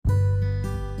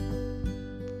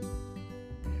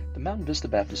Mountain Vista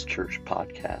Baptist Church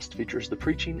podcast features the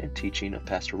preaching and teaching of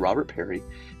Pastor Robert Perry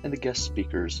and the guest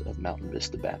speakers of Mountain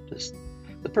Vista Baptist.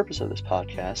 The purpose of this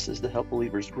podcast is to help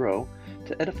believers grow,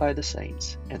 to edify the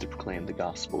saints, and to proclaim the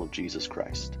gospel of Jesus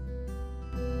Christ.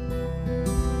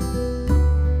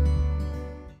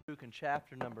 Luke in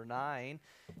chapter number 9,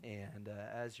 and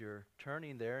as you're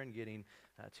turning there and getting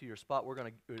to your spot, we're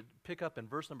going to pick up in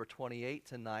verse number 28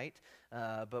 tonight,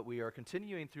 but we are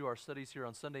continuing through our studies here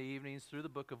on Sunday evenings through the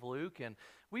book of Luke, and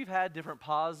we've had different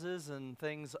pauses and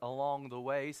things along the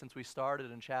way since we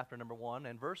started in chapter number 1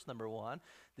 and verse number 1.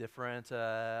 Different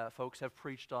folks have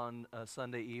preached on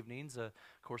Sunday evenings. Of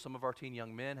course, some of our teen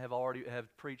young men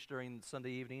have preached during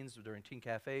Sunday evenings, during teen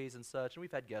cafes and such, and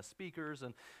we've had guest speakers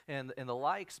and the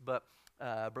likes, but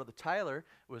Brother Tyler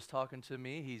was talking to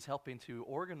me. He's helping to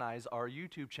organize our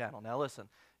YouTube channel. Now listen,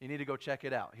 you need to go check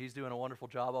it out. He's doing a wonderful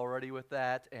job already with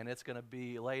that, and it's going to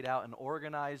be laid out and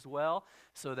organized well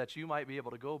so that you might be able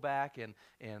to go back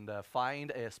and find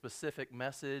a specific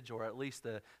message, or at least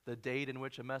the date in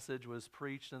which a message was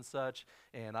preached and such.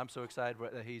 And I'm so excited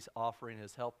that he's offering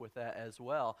his help with that as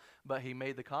well. But he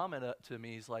made the comment to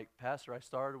me, he's like, Pastor, I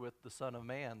started with the Son of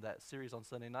Man, that series on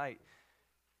Sunday night.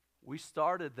 We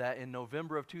started that in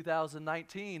November of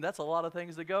 2019. That's a lot of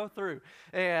things to go through.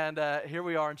 And here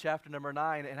we are in chapter number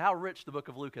 9, and how rich the book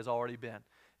of Luke has already been.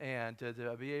 And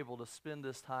to be able to spend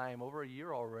this time, over a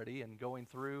year already, and going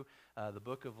through the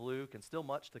book of Luke, and still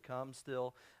much to come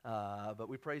still. But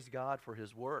we praise God for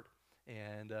His Word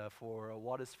and for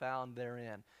what is found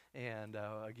therein. And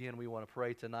again, we want to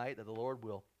pray tonight that the Lord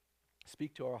will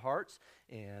speak to our hearts,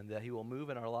 and that He will move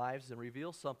in our lives and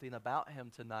reveal something about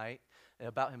Him tonight,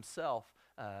 about Himself,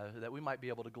 that we might be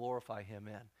able to glorify Him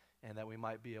in, and that we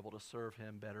might be able to serve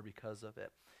Him better because of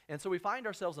it. And so we find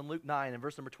ourselves in Luke 9 and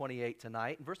verse number 28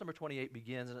 tonight. And verse number 28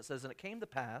 begins, and it says, "And it came to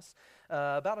pass,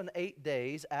 about 8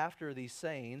 days after these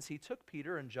sayings, He took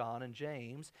Peter and John and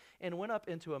James, and went up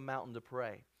into a mountain to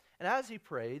pray. And as He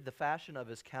prayed, the fashion of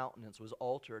His countenance was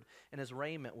altered, and His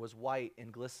raiment was white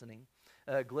and glistering.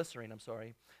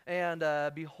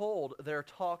 And behold, there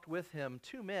talked with Him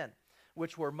 2 men,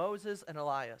 which were Moses and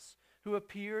Elias, who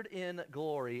appeared in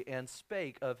glory, and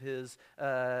spake of his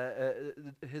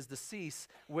decease,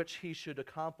 which He should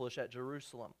accomplish at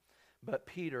Jerusalem. But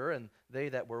Peter and they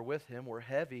that were with Him were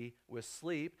heavy with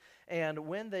sleep, and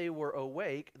when they were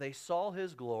awake, they saw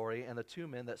His glory, and the 2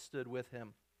 men that stood with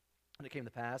Him. And it came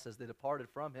to pass, as they departed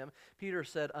from Him, Peter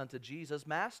said unto Jesus,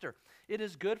 Master, it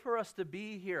is good for us to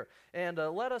be here, and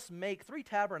let us make 3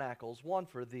 tabernacles, one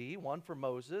for Thee, one for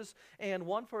Moses, and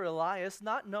one for Elias,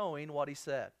 not knowing what he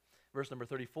said. Verse number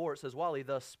 34, it says, While he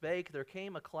thus spake, there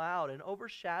came a cloud and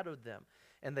overshadowed them,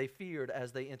 and they feared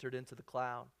as they entered into the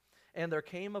cloud. And there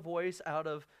came a voice out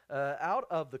of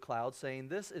the cloud, saying,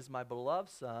 This is my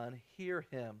beloved Son, hear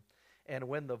Him. And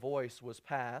when the voice was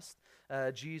past,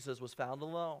 Jesus was found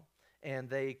alone.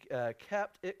 And they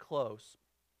kept it close,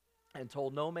 and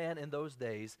told no man in those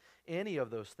days any of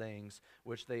those things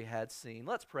which they had seen.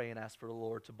 Let's pray and ask for the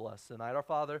Lord to bless tonight. Our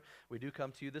Father, we do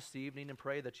come to You this evening and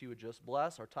pray that You would just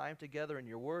bless our time together in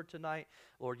Your word tonight.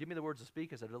 Lord, give me the words to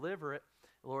speak as I deliver it.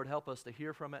 Lord, help us to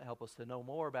hear from it. Help us to know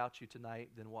more about You tonight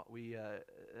than what we,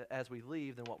 as we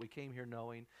leave, than what we came here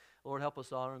knowing. Lord, help us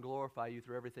to honor and glorify You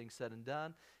through everything said and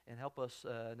done. And help us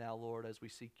now, Lord, as we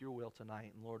seek Your will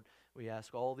tonight. And Lord, we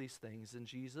ask all these things in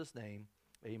Jesus' name.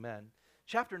 Amen.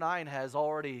 Chapter 9 has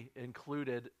already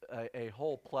included a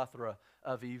whole plethora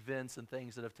of events and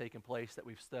things that have taken place that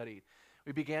we've studied.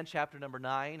 We began chapter number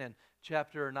 9, and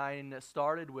chapter 9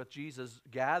 started with Jesus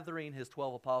gathering His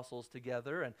 12 apostles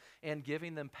together and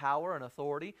giving them power and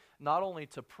authority, not only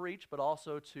to preach, but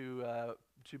also to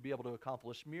be able to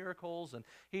accomplish miracles. And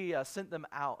He sent them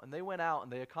out, and they went out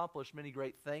and they accomplished many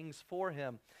great things for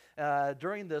Him.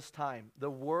 During this time,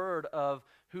 the word of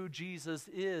who Jesus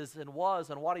is and was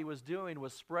and what He was doing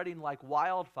was spreading like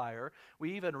wildfire.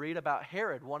 We even read about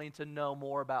Herod wanting to know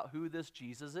more about who this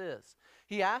Jesus is.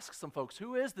 He asked some folks,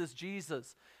 who is this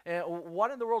Jesus? And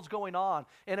what in the world's going on?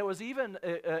 And it was even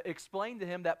explained to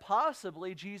him that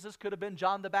possibly Jesus could have been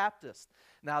John the Baptist.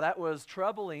 Now that was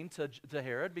troubling to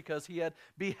Herod, because he had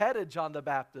beheaded John the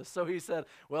Baptist. So he said,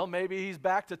 well, maybe he's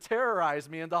back to terrorize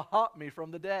me and to haunt me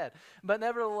from the dead. But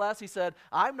nevertheless, he said,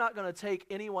 I'm not going to take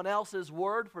anyone else's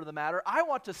word for the matter. I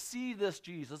want to see this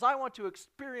Jesus. I want to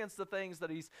experience the things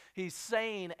that he's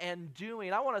saying and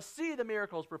doing. I want to see the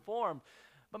miracles performed.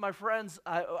 But my friends,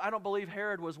 I don't believe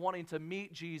Herod was wanting to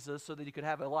meet Jesus so that he could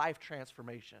have a life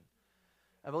transformation.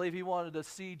 I believe he wanted to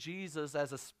see Jesus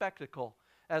as a spectacle,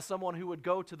 as someone who would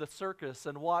go to the circus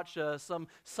and watch some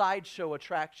sideshow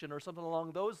attraction or something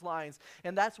along those lines.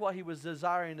 And that's what he was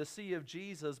desiring to see of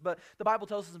Jesus. But the Bible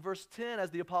tells us in verse 10, as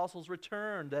the apostles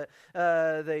returned,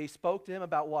 they spoke to him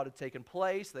about what had taken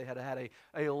place. They had had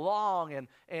a long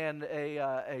and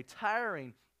a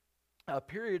tiring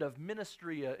period of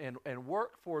ministry and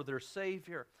work for their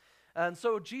Savior. And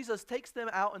so Jesus takes them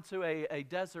out into a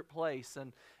desert place,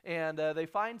 and they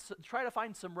try to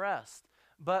find some rest.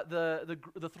 But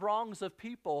the throngs of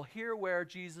people hear where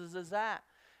Jesus is at.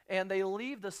 And they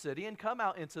leave the city and come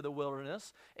out into the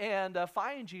wilderness and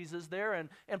find Jesus there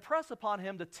and press upon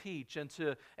him to teach and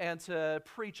to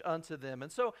preach unto them.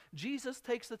 And so Jesus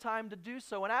takes the time to do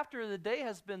so. And after the day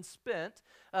has been spent,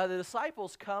 the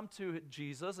disciples come to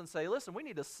Jesus and say, listen, we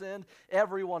need to send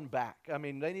everyone back. I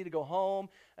mean, they need to go home.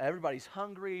 Everybody's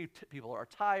hungry. People are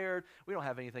tired. We don't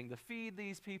have anything to feed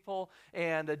these people.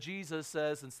 And Jesus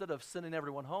says, instead of sending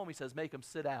everyone home, he says, make them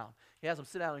sit down. He has them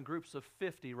sit down in groups of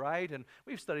 50, right? And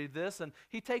we've studied this. And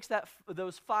he takes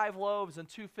those 5 loaves and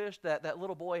 2 fish that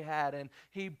little boy had, and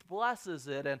he blesses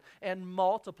it and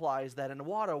multiplies that. And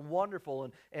what a wonderful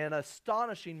and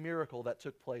astonishing miracle that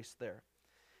took place there.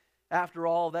 After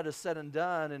all that is said and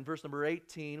done, in verse number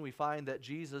 18, we find that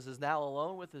Jesus is now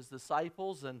alone with his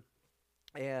disciples, and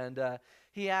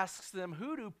he asks them,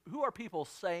 who are people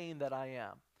saying that I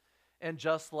am? And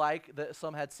just like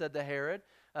some had said to Herod,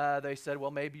 they said,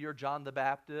 well, maybe you're John the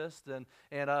Baptist and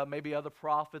maybe other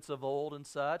prophets of old and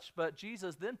such. But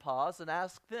Jesus then paused and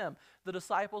asked them, the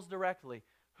disciples directly,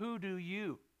 who do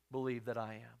you believe that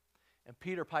I am? And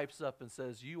Peter pipes up and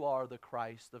says, you are the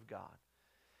Christ of God.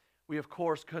 We, of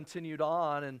course, continued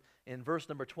on, and in verse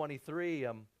number 23,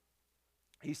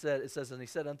 he said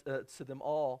to them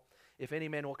all, if any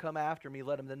man will come after me,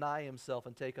 let him deny himself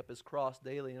and take up his cross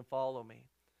daily and follow me.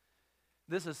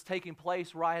 This is taking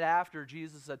place right after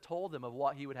Jesus had told them of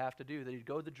what he would have to do, that he'd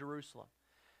go to Jerusalem,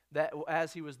 that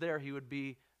as he was there, he would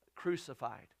be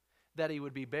crucified, that he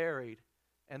would be buried,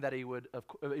 and that he would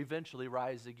eventually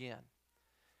rise again.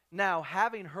 Now,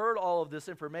 having heard all of this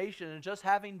information and just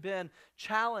having been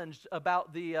challenged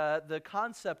about the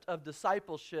concept of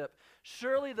discipleship,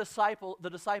 surely the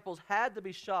disciples had to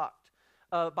be shocked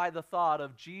by the thought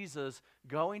of Jesus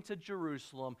going to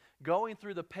Jerusalem, going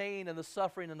through the pain and the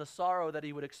suffering and the sorrow that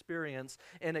he would experience,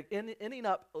 and ending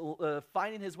up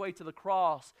finding his way to the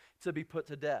cross to be put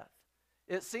to death.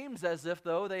 It seems as if,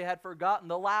 though, they had forgotten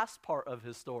the last part of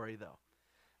his story, though.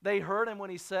 They heard him when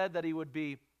he said that he would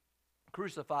be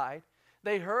crucified.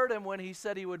 They heard him when he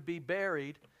said he would be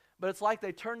buried. But it's like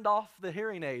they turned off the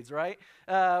hearing aids, right?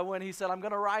 When he said, I'm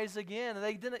going to rise again. And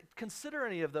they didn't consider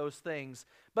any of those things.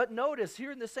 But notice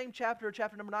here in the same chapter,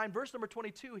 chapter number 9, verse number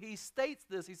 22, he states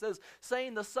this. He says,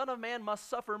 saying, the Son of Man must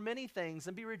suffer many things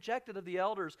and be rejected of the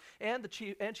elders and the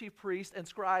chief priests and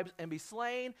scribes and be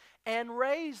slain and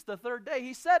raised the third day.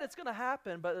 He said it's going to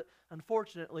happen, but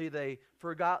unfortunately they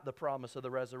forgot the promise of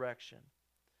the resurrection.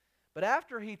 But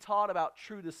after he taught about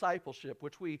true discipleship,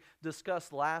 which we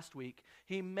discussed last week,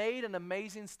 he made an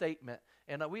amazing statement,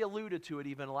 and we alluded to it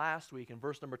even last week in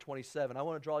verse number 27. I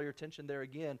want to draw your attention there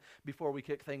again before we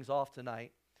kick things off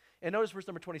tonight. And notice verse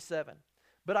number 27.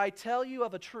 But I tell you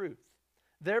of a truth,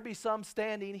 there be some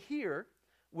standing here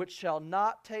which shall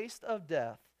not taste of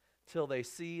death till they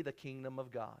see the kingdom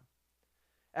of God.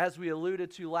 As we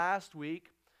alluded to last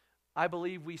week, I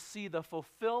believe we see the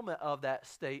fulfillment of that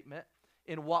statement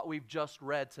in what we've just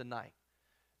read tonight.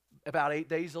 About 8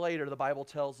 days later, the Bible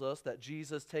tells us that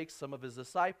Jesus takes some of his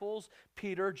disciples,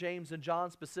 Peter, James, and John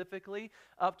specifically,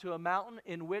 up to a mountain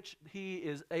in which he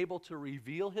is able to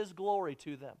reveal his glory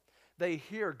to them. They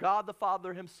hear God the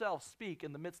Father himself speak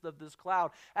in the midst of this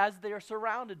cloud as they are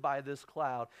surrounded by this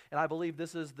cloud. And I believe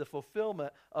this is the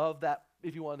fulfillment of that,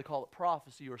 if you wanted to call it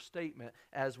prophecy or statement,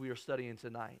 as we are studying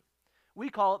tonight. We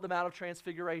call it the Mount of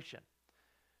Transfiguration.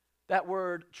 That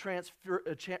word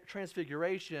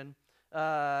transfiguration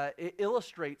it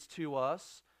illustrates to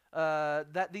us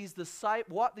that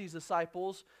what these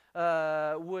disciples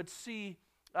would see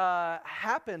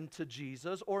happen to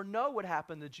Jesus or know would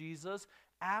happen to Jesus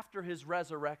after his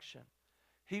resurrection.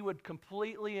 He would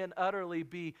completely and utterly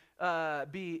be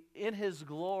in his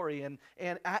glory and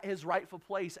at his rightful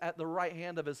place at the right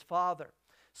hand of his Father.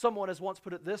 Someone has once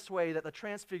put it this way, that the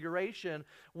transfiguration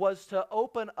was to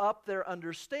open up their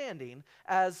understanding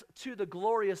as to the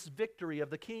glorious victory of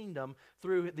the kingdom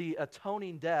through the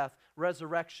atoning death,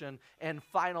 resurrection, and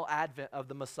final advent of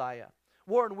the Messiah.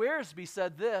 Warren Wiersbe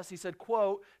said this, he said,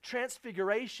 quote,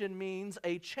 transfiguration means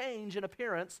a change in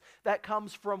appearance that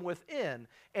comes from within,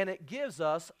 and it gives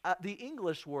us the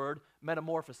English word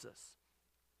metamorphosis.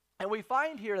 And we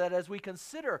find here that as we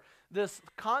consider this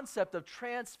concept of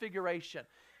transfiguration,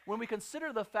 when we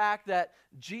consider the fact that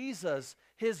Jesus,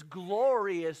 his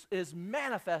glory is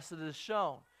manifested, is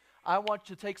shown, I want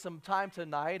you to take some time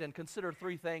tonight and consider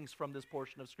three things from this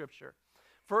portion of Scripture.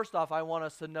 First off, I want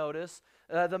us to notice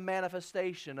the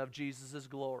manifestation of Jesus'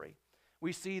 glory.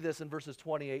 We see this in verses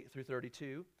 28 through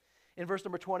 32. In verse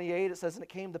number 28, it says, "And it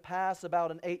came to pass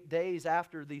about 8 days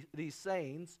after these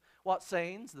sayings." What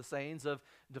sayings? The sayings of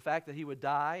the fact that he would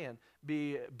die and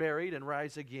be buried and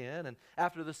rise again. And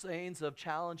after the sayings of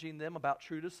challenging them about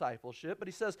true discipleship. But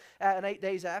he says, and 8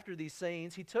 days after these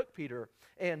sayings, he took Peter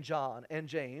and John and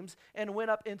James and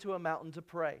went up into a mountain to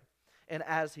pray. And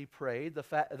as he prayed,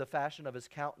 the fashion of his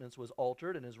countenance was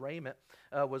altered, and his raiment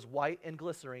was white and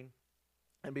glistening.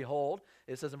 And behold,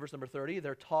 it says in verse number 30,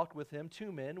 there talked with him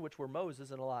 2 men, which were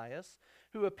Moses and Elias,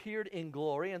 who appeared in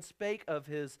glory and spake of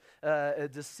his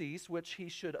decease, which he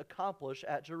should accomplish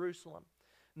at Jerusalem.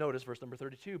 Notice verse number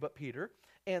 32, "But Peter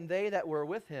and they that were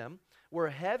with him were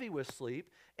heavy with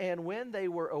sleep, and when they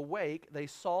were awake, they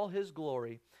saw his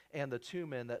glory and the 2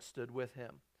 men that stood with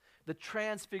him." The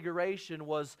transfiguration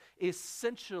was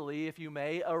essentially, if you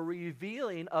may, a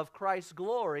revealing of Christ's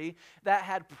glory that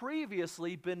had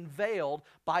previously been veiled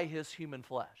by his human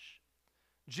flesh.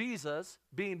 Jesus,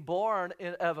 being born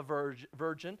of a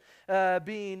virgin,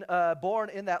 being born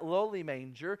in that lowly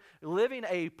manger, living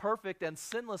a perfect and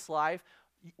sinless life,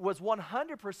 was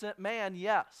 100% man,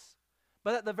 yes,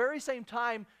 but at the very same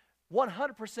time,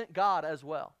 100% God as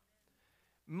well.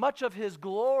 Much of his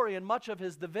glory and much of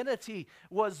his divinity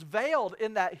was veiled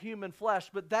in that human flesh,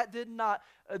 but that did not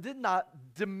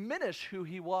diminish who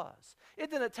he was.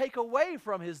 It didn't take away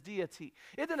from his deity.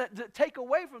 It didn't take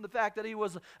away from the fact that he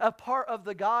was a part of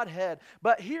the Godhead.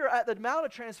 But here at the Mount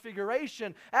of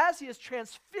Transfiguration, as he is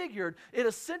transfigured, it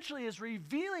essentially is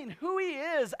revealing who he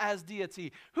is as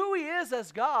deity, who he is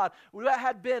as God, that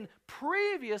had been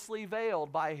previously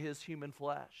veiled by his human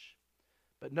flesh.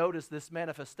 But notice this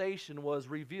manifestation was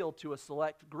revealed to a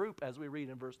select group, as we read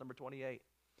in verse number 28.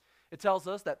 It tells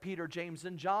us that Peter, James,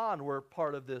 and John were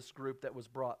part of this group that was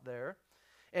brought there.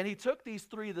 And he took these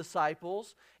 3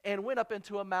 disciples and went up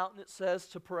into a mountain, it says,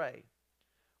 to pray.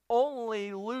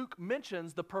 Only Luke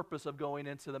mentions the purpose of going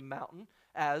into the mountain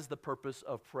as the purpose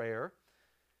of prayer.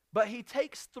 But he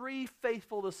takes 3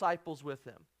 faithful disciples with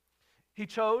him. He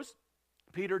chose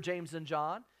Peter, James, and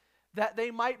John, that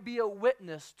they might be a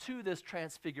witness to this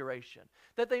transfiguration,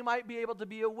 that they might be able to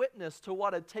be a witness to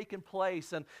what had taken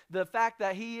place and the fact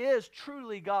that he is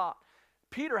truly God.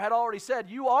 Peter had already said,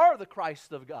 "You are the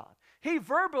Christ of God." He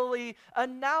verbally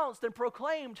announced and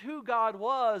proclaimed who God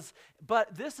was,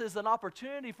 but this is an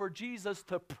opportunity for Jesus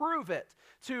to prove it,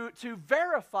 to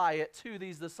verify it to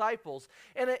these disciples.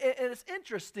 And it's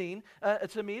interesting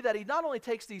to me that he not only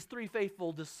takes these 3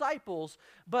 faithful disciples,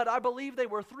 but I believe they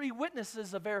were 3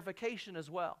 witnesses of verification as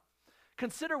well.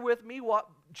 Consider with me what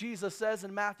Jesus says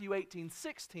in Matthew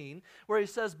 18:16, where he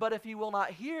says, "But if he will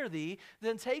not hear thee,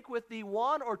 then take with thee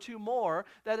 1 or 2 more,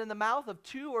 that in the mouth of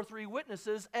 2 or 3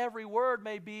 witnesses every word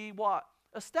may be" what?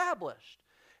 Established.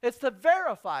 It's to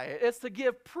verify it. It's to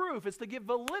give proof. It's to give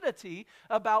validity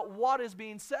about what is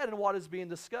being said and what is being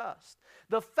discussed.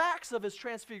 The facts of his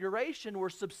transfiguration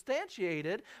were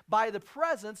substantiated by the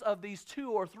presence of these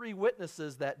 2 or 3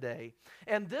 witnesses that day.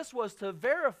 And this was to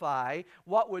verify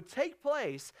what would take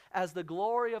place as the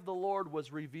glory of the Lord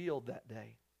was revealed that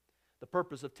day. The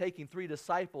purpose of taking 3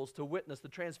 disciples to witness the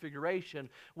transfiguration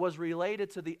was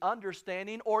related to the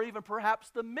understanding, or even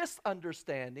perhaps the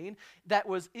misunderstanding, that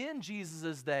was in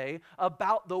Jesus' day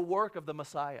about the work of the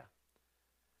Messiah.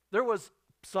 There was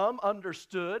some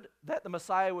understood that the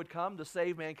Messiah would come to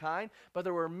save mankind, but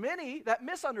there were many that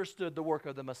misunderstood the work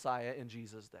of the Messiah in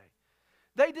Jesus' day.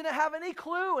 They didn't have any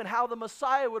clue in how the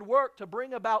Messiah would work to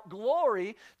bring about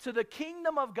glory to the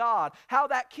kingdom of God, how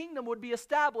that kingdom would be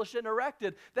established and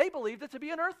erected. They believed it to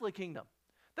be an earthly kingdom.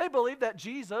 They believed that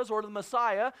Jesus, or the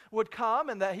Messiah, would come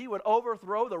and that he would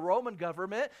overthrow the Roman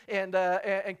government and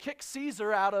kick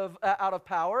Caesar out of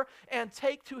power and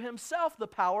take to himself the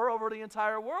power over the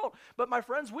entire world. But my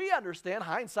friends, we understand,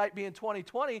 hindsight being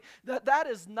 2020, that that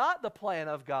is not the plan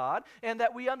of God, and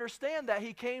that we understand that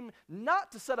he came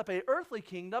not to set up an earthly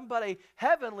kingdom, but a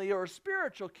heavenly or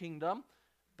spiritual kingdom.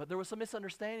 But there was some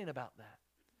misunderstanding about that.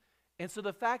 And so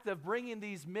the fact of bringing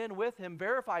these men with him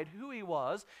verified who he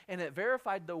was, and it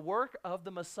verified the work of the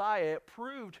Messiah. It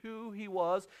proved who he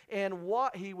was and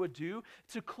what he would do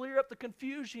to clear up the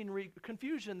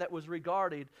confusion that was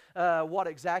regarding what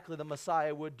exactly the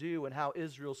Messiah would do and how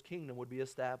Israel's kingdom would be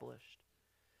established.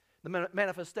 The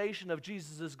manifestation of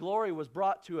Jesus' glory was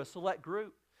brought to a select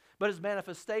group. but his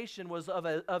manifestation was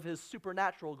of his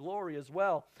supernatural glory as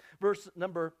well. Verse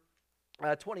number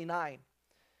 29.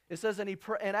 It says, and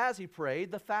as he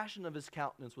prayed, the fashion of his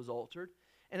countenance was altered,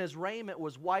 and his raiment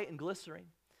was white and glistering.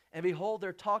 And behold,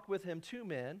 there talked with him two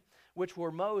men, which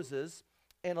were Moses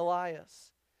and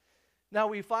Elias. Now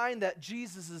we find that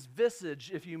Jesus' visage,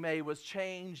 if you may, was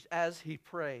changed as he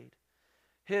prayed.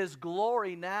 His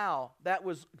glory now, that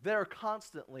was there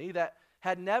constantly, that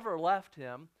had never left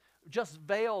him, just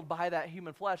veiled by that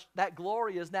human flesh, that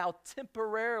glory is now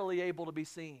temporarily able to be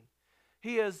seen.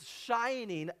 He is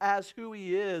shining as who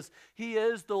he is. He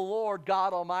is the Lord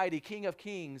God Almighty, King of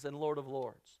kings and Lord of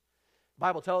lords. The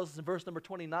Bible tells us in verse number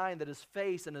 29 that his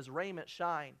face and his raiment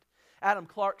shined. Adam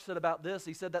Clarke said about this,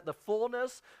 he said that the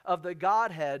fullness of the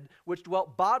Godhead, which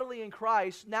dwelt bodily in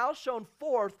Christ, now shone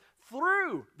forth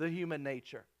through the human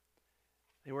nature.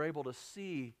 They were able to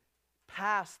see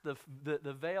past the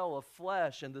veil of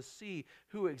flesh and to see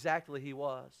who exactly he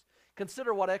was.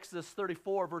 Consider what Exodus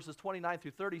 34 verses 29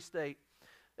 through 30 state.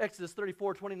 Exodus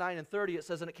 34, 29 and 30, it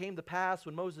says, and it came to pass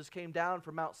when Moses came down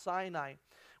from Mount Sinai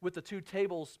with the two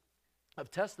tables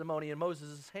of testimony in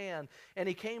Moses' hand, and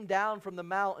he came down from the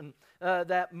mountain,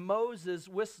 that Moses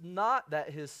wist not that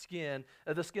his skin,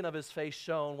 the skin of his face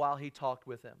shone while he talked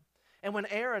with him. And when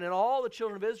Aaron and all the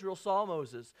children of Israel saw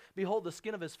Moses, behold, the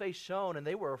skin of his face shone, and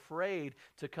they were afraid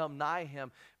to come nigh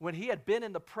him. When he had been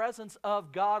in the presence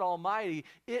of God Almighty,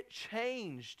 it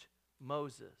changed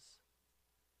Moses.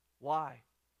 Why?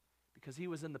 Because he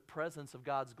was in the presence of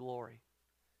God's glory.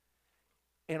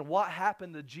 And what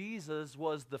happened to Jesus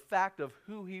was the fact of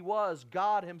who he was.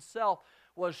 God himself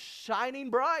was shining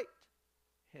bright.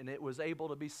 And it was able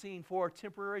to be seen for a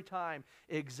temporary time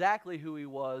exactly who he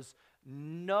was.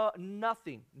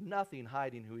 Nothing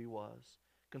hiding who he was.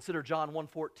 Consider John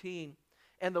 1:14.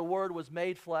 And the Word was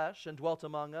made flesh and dwelt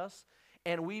among us.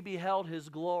 And we beheld his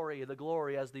glory, the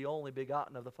glory as the only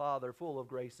begotten of the Father, full of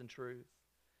grace and truth.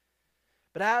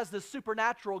 But as the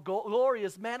supernatural glory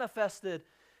is manifested,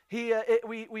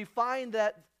 we find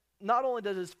that not only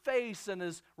does his face and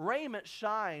his raiment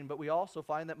shine, but we also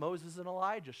find that Moses and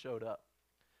Elijah showed up.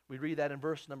 We read that in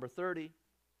verse number 30.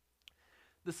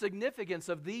 The significance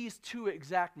of these two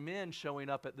exact men showing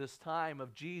up at this time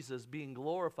of Jesus being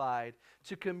glorified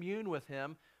to commune with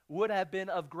him would have been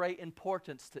of great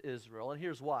importance to Israel. And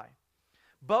here's why.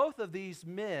 Both of these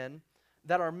men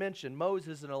that are mentioned,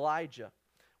 Moses and Elijah,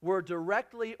 were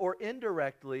directly or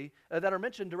indirectly, that are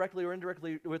mentioned directly or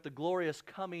indirectly with the glorious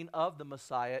coming of the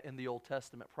Messiah in the Old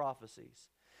Testament prophecies.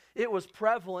 It was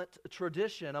prevalent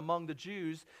tradition among the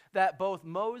Jews that both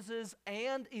Moses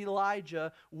and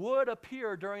Elijah would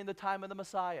appear during the time of the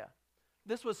Messiah.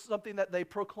 This was something that they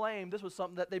proclaimed. This was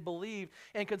something that they believed.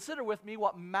 And consider with me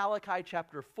what Malachi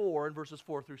chapter 4 and verses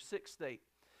 4 through 6 state.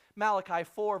 Malachi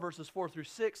 4 verses 4 through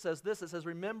 6 says this. It says,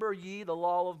 remember ye the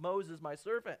law of Moses my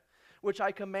servant, which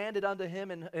I commanded unto him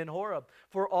in Horeb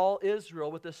for all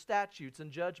Israel with the statutes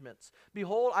and judgments.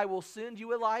 Behold, I will send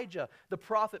you Elijah, the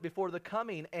prophet, before the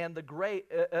coming of the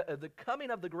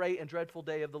great and dreadful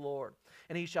day of the Lord.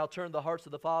 And he shall turn the hearts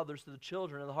of the fathers to the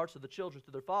children, and the hearts of the children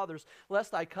to their fathers,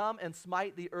 lest I come and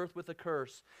smite the earth with a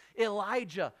curse.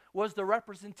 Elijah was the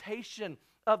representation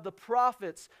of the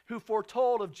prophets who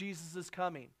foretold of Jesus'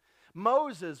 coming.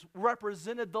 Moses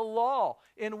represented the law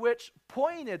in which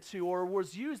pointed to or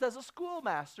was used as a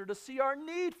schoolmaster to see our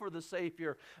need for the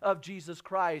Savior of Jesus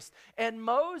Christ. And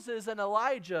Moses and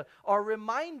Elijah are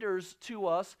reminders to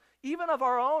us even of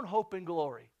our own hope and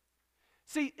glory.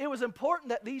 See, it was important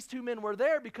that these two men were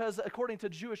there because according to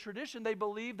Jewish tradition, they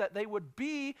believed that they would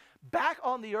be back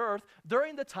on the earth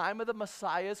during the time of the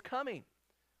Messiah's coming.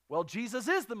 Well, Jesus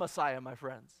is the Messiah, my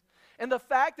friends. And the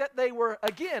fact that they were,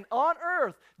 again, on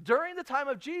earth during the time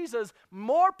of Jesus,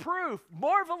 more proof,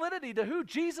 more validity to who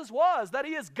Jesus was, that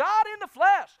he is God in the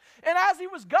flesh. And as he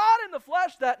was God in the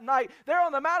flesh that night, there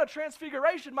on the Mount of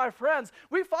Transfiguration, my friends,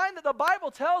 we find that the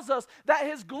Bible tells us that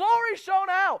his glory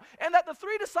shone out and that the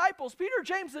three disciples, Peter,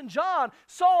 James, and John,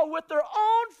 saw with their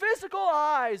own physical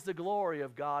eyes the glory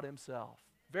of God himself.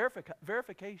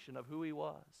 Verification of who he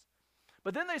was.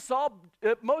 But then they saw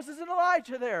Moses and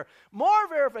Elijah there. More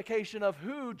verification of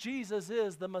who Jesus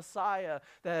is, the Messiah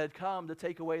that had come to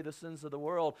take away the sins of the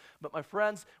world. But my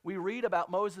friends, we read about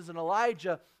Moses and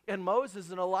Elijah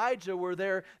were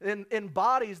there in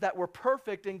bodies that were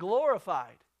perfect and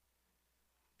glorified.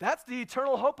 That's the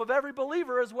eternal hope of every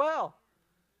believer as well.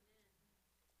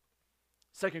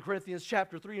 2 Corinthians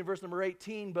chapter 3 and verse number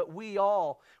 18, but we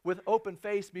all, with open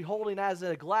face, beholding as in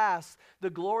a glass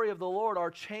the glory of the Lord, are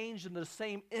changed into the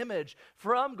same image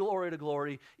from glory to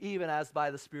glory, even as by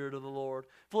the Spirit of the Lord.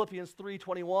 Philippians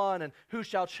 3:21, and who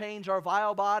shall change our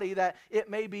vile body, that it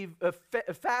may be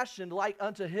fashioned like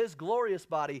unto his glorious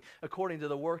body, according to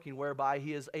the working whereby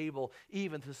he is able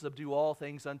even to subdue all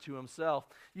things unto himself.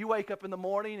 You wake up in the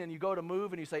morning and you go to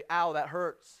move and you say, ow, that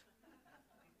hurts.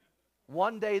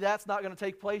 One day that's not going to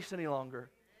take place any longer,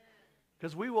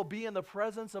 because we will be in the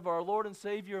presence of our Lord and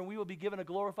Savior, and we will be given a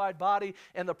glorified body.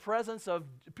 And the presence of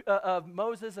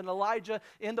Moses and Elijah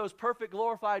in those perfect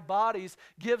glorified bodies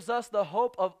gives us the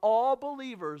hope of all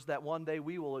believers that one day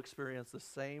we will experience the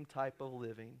same type of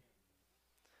living.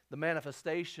 The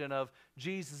manifestation of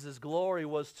Jesus' glory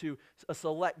was to a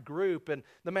select group, and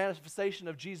the manifestation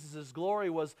of Jesus' glory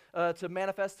was to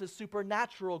manifest his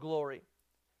supernatural glory.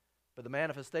 But the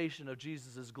manifestation of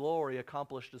Jesus' glory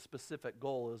accomplished a specific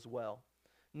goal as well.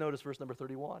 Notice verse number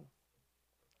 31.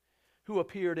 Who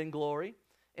appeared in glory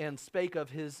and spake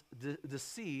of his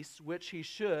decease, which he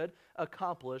should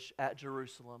accomplish at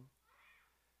Jerusalem.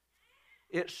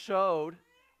 It showed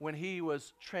when he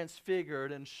was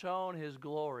transfigured and shown his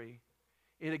glory.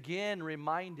 It again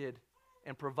reminded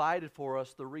and provided for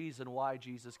us the reason why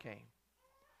Jesus came.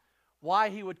 Why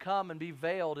he would come and be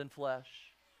veiled in flesh.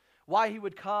 Why he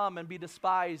would come and be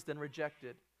despised and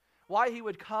rejected. Why he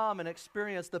would come and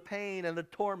experience the pain and the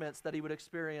torments that he would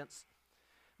experience.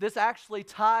 This actually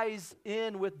ties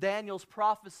in with Daniel's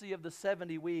prophecy of the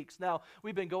 70 weeks. Now,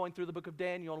 we've been going through the book of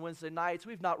Daniel on Wednesday nights.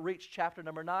 We've not reached chapter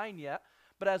number 9 yet,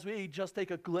 but as we just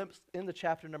take a glimpse into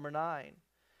chapter number 9,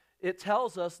 it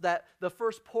tells us that the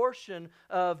first portion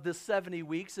of the 70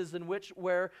 weeks is in which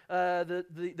where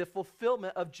the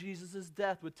fulfillment of Jesus'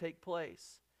 death would take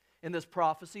place. In this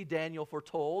prophecy, Daniel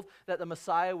foretold that the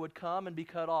Messiah would come and be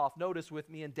cut off. Notice with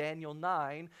me in Daniel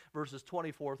 9, verses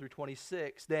 24 through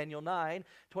 26. Daniel 9,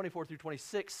 24 through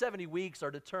 26, 70 weeks are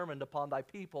determined upon thy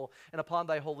people and upon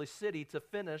thy holy city to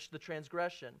finish the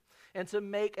transgression, and to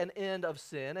make an end of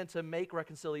sin, and to make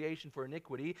reconciliation for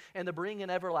iniquity, and to bring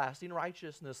in everlasting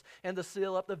righteousness, and to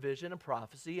seal up the vision and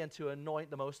prophecy, and to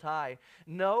anoint the Most High.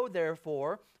 Know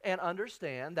therefore and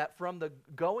understand that from the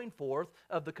going forth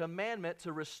of the commandment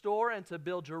to restore and to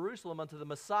build Jerusalem unto the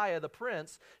Messiah, the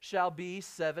Prince, shall be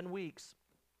 7 weeks,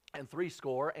 and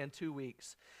 62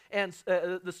 weeks. And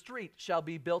the street shall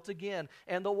be built again,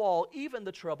 and the wall, even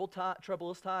the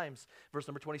troublous times. Verse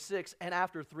number 26, and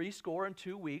after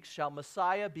 62 weeks shall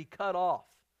Messiah be cut off,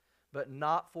 but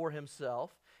not for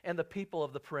himself. And the people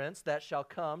of the prince that shall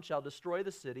come shall destroy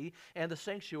the city and the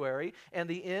sanctuary, and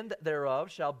the end thereof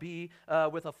shall be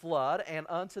with a flood, and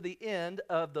unto the end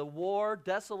of the war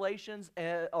desolations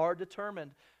are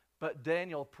determined. But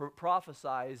Daniel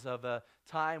prophesies of a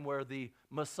time where the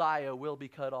Messiah will be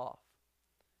cut off.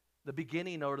 The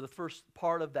beginning, or the first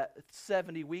part of that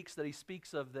 70 weeks that he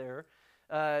speaks of there,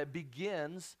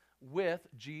 begins with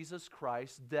Jesus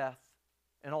Christ's death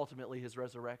and ultimately his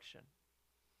resurrection.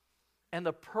 And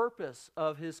the purpose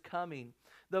of his coming,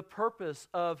 the purpose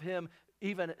of him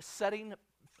even setting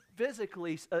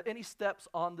physically any steps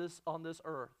on this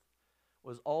earth,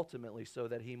 was ultimately so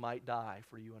that he might die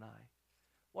for you and I.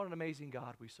 What an amazing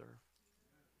God we serve.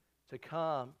 To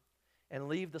come and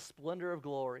leave the splendor of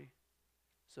glory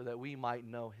so that we might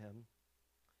know him.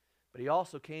 But he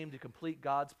also came to complete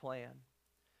God's plan.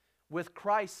 With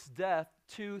Christ's death,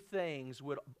 2 things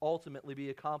would ultimately be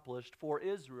accomplished for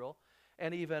Israel,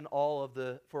 and even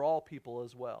for all people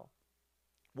as well.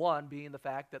 One being the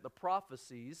fact that the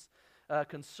prophecies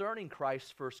concerning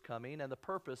Christ's first coming and the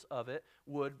purpose of it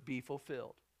would be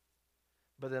fulfilled.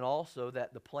 But then also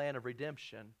that the plan of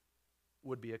redemption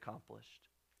would be accomplished.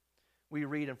 We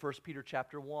read in 1 Peter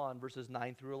chapter 1, verses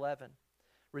 9 through 11,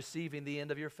 receiving the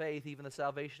end of your faith, even the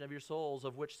salvation of your souls,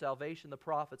 of which salvation the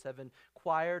prophets have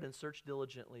inquired and searched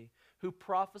diligently, who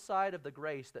prophesied of the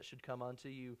grace that should come unto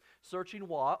you, searching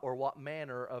what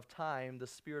manner of time the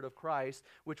Spirit of Christ,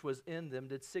 which was in them,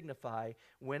 did signify,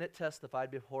 when it testified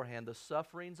beforehand the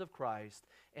sufferings of Christ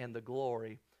and the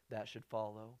glory that should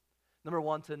follow. Number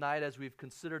 1, tonight, as we've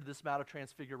considered this Mount of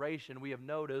Transfiguration, we have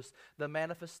noticed the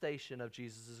manifestation of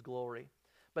Jesus' glory.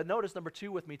 But notice number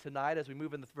 2 with me tonight as we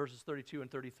move into verses 32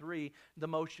 and 33, the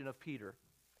motion of Peter.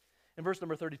 In verse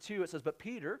number 32 it says, but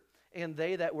Peter and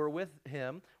they that were with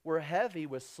him were heavy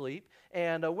with sleep,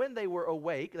 and when they were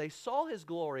awake, they saw his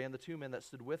glory and the 2 men that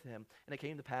stood with him. And it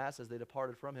came to pass, as they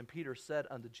departed from him, Peter said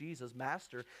unto Jesus,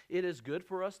 Master, it is good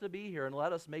for us to be here, and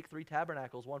let us make 3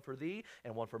 tabernacles, one for thee,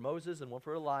 and one for Moses, and one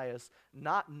for Elias,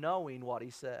 not knowing what he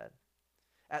said.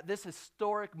 At this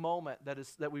historic moment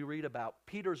that we read about,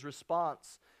 Peter's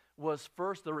response was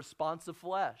first the response of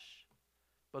flesh.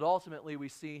 But ultimately, we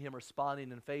see him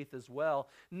responding in faith as well.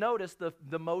 Notice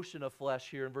the motion of flesh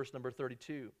here in verse number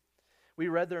 32. We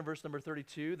read there in verse number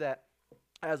 32 that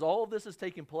as all of this is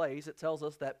taking place, it tells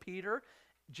us that Peter,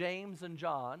 James, and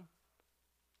John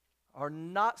are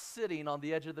not sitting on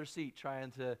the edge of their seat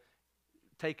trying to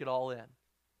take it all in.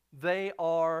 They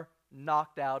are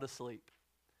knocked out asleep.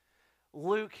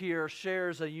 Luke here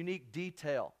shares a unique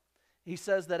detail. He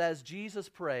says that as Jesus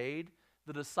prayed,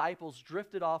 the disciples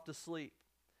drifted off to sleep.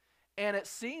 And it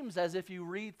seems as if you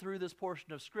read through this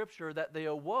portion of Scripture that they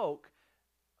awoke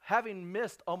having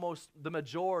missed almost the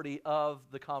majority of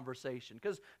the conversation.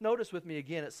 Because notice with me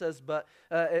again, it says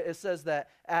that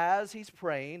as he's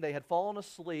praying, they had fallen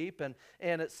asleep, and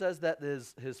it says that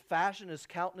his fashion, his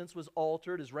countenance was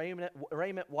altered, his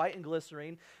raiment white and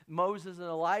glistening. Moses and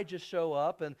Elijah show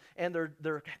up, and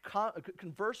they're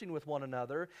conversing with one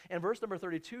another. And verse number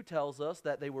 32 tells us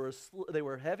that they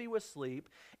were heavy with sleep,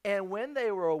 and when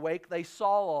they were awake, they saw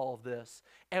all of this.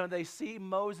 And they see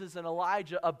Moses and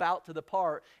Elijah about to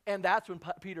depart, and that's when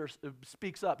Peter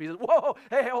speaks up. He says, "Whoa,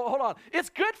 hey, hold on! It's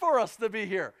good for us to be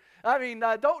here. I mean,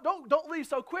 don't leave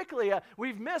so quickly.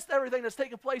 We've missed everything that's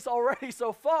taken place already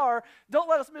so far. Don't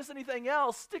let us miss anything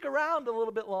else. Stick around a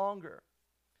little bit longer."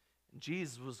 And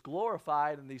Jesus was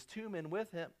glorified, and these two men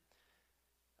with him.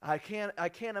 I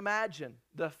can't imagine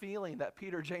the feeling that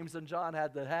Peter, James, and John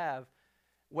had to have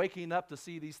waking up to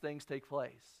see these things take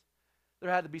place. There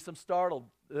had to be some startled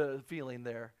feeling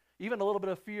there, even a little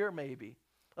bit of fear maybe,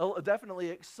 definitely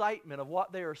excitement of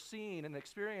what they are seeing and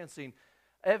experiencing.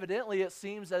 Evidently, it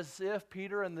seems as if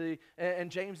Peter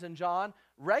and James and John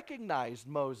recognized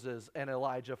Moses and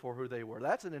Elijah for who they were.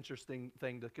 That's an interesting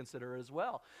thing to consider as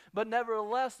well. But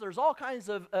nevertheless, there's all kinds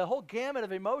of, a whole gamut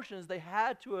of emotions they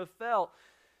had to have felt.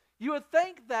 You would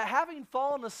think that having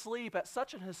fallen asleep at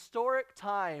such an historic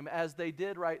time as they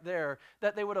did right there,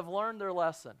 that they would have learned their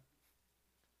lesson.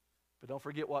 But don't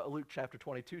forget what Luke chapter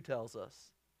 22 tells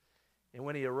us. And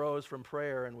when he arose from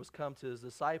prayer and was come to his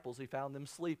disciples, he found them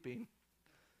sleeping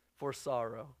for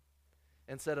sorrow,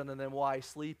 and said unto them, "Why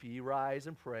sleep ye? Rise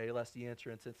and pray, lest ye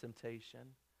enter into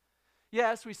temptation."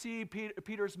 Yes, we see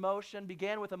Peter's motion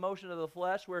began with a motion of the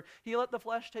flesh, where he let the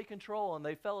flesh take control, and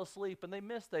they fell asleep, and they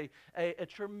missed a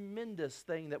tremendous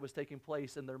thing that was taking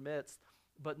place in their midst.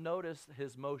 But notice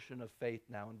his motion of faith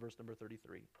now in verse number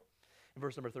 33. In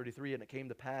verse number 33, "And it came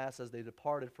to pass, as they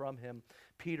departed from him,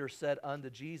 Peter said unto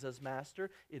Jesus,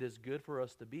 Master, it is good for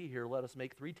us to be here. Let us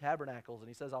make 3 tabernacles. And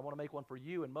he says, I want to make one for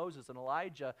you and Moses and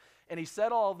Elijah. And he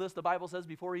said all of this, the Bible says,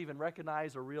 before he even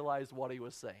recognized or realized what he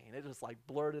was saying. It just like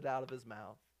blurted out of his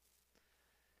mouth.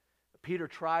 Peter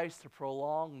tries to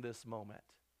prolong this moment.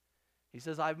 He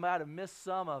says, I might have missed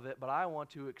some of it, but I want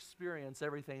to experience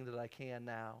everything that I can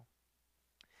now.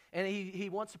 And he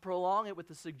wants to prolong it with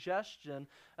the suggestion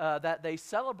that they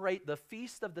celebrate the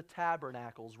Feast of the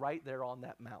Tabernacles right there on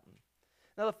that mountain.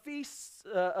 Now, the Feast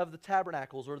of the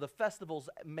Tabernacles, or the festival's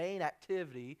main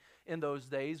activity in those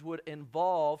days, would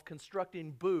involve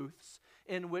constructing booths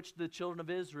in which the children of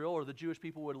Israel, or the Jewish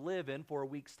people, would live in for a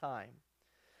week's time.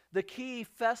 The key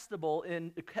festival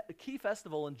in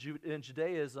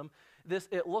Judaism,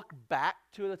 it looked back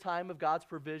to the time of God's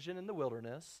provision in the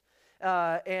wilderness.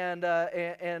 It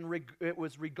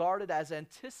was regarded as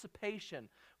anticipation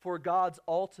for God's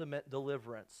ultimate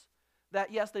deliverance.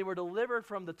 That, yes, they were delivered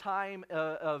from the time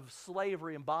of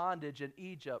slavery and bondage in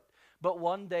Egypt, but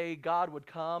one day God would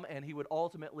come and he would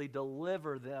ultimately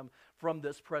deliver them from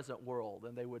this present world,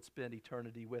 and they would spend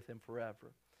eternity with him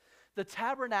forever. The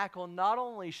tabernacle not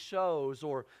only shows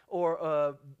or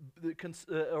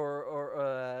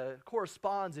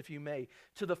corresponds, if you may,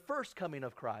 to the first coming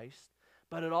of Christ,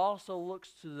 but it also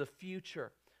looks to the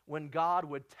future when God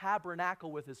would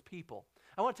tabernacle with his people.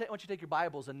 I want you to take your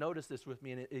Bibles and notice this with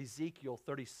me in Ezekiel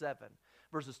 37,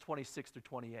 verses 26 through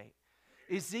 28.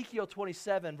 Ezekiel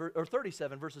 37, or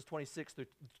 37, verses 26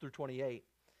 through 28.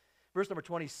 Verse number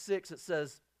 26, it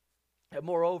says,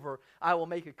 Moreover, I will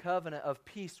make a covenant of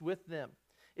peace with them.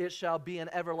 It shall be an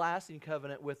everlasting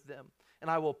covenant with them,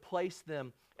 and I will place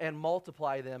them and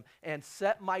multiply them, and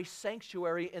set my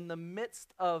sanctuary in the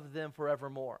midst of them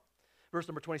forevermore. Verse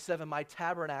number 27, my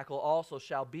tabernacle also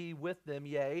shall be with them,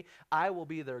 yea, I will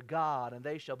be their God, and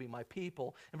they shall be my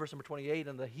people. And verse number 28,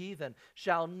 and the heathen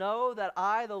shall know that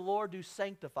I, the Lord, do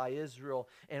sanctify Israel,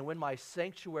 and when my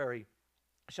sanctuary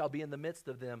shall be in the midst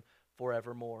of them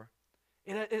forevermore.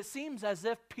 And it seems as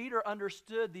if Peter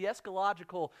understood the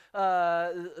eschatological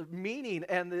meaning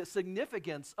and the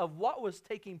significance of what was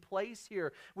taking place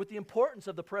here with the importance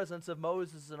of the presence of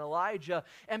Moses and Elijah.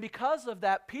 And because of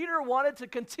that, Peter wanted to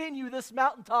continue this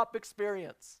mountaintop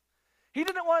experience. He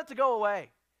didn't want it to go away.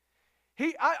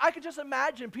 I could just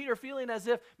imagine Peter feeling as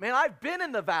if, man, I've been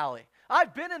in the valley.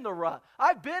 I've been in the rut.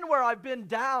 I've been where I've been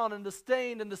down and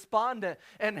disdained and despondent.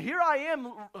 And here I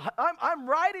am. I'm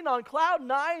riding on cloud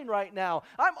 9 right now.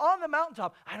 I'm on the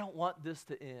mountaintop. I don't want this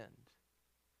to end.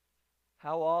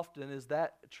 How often is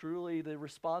that truly the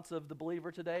response of the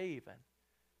believer today even?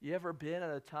 You ever been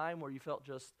at a time where you felt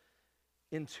just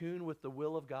in tune with the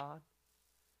will of God?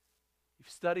 You've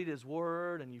studied His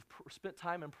Word and you've spent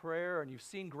time in prayer and you've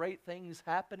seen great things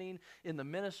happening in the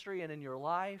ministry and in your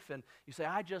life, and you say,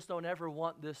 I just don't ever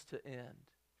want this to end.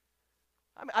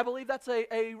 I believe that's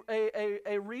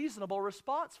a reasonable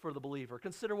response for the believer.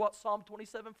 Consider what Psalm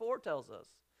 27:4 tells us.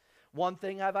 One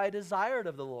thing have I desired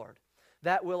of the Lord,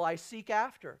 that will I seek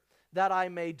after, that I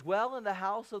may dwell in the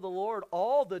house of the Lord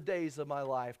all the days of my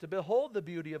life, to behold the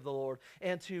beauty of the Lord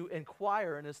and to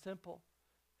inquire in His temple.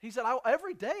 He said,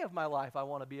 every day of my life I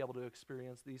want to be able to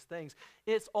experience these things.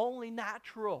 It's only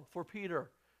natural for Peter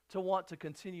to want to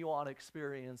continue on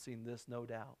experiencing this, no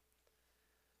doubt.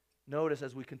 Notice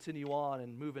as we continue on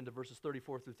and move into verses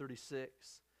 34 through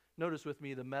 36, notice with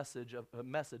me a message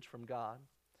from God.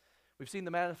 We've seen the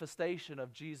manifestation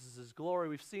of Jesus' glory.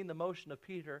 We've seen the motion of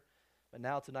Peter. But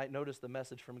now tonight, notice the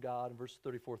message from God in verses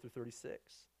 34 through 36.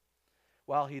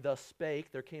 While he thus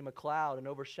spake, there came a cloud and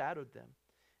overshadowed them.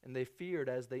 And they feared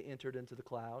as they entered into the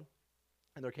cloud.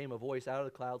 And there came a voice out of the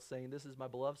cloud saying, This is my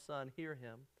beloved Son, hear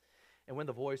him. And when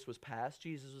the voice was past,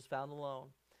 Jesus was found alone.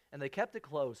 And they kept it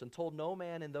close and told no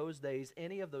man in those days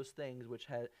any of those things which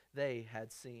they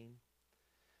had seen.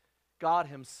 God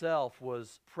Himself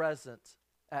was present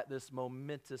at this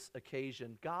momentous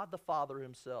occasion. God the Father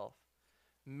Himself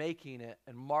making it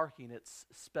and marking its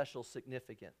special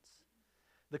significance.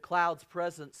 The cloud's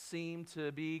presence seemed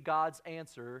to be God's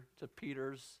answer to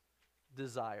Peter's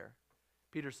desire.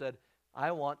 Peter said,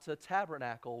 I want to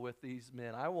tabernacle with these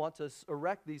men. I want to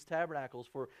erect these tabernacles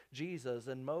for Jesus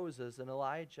and Moses and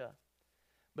Elijah.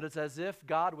 But it's as if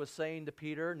God was saying to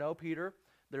Peter, no, Peter,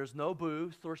 there's no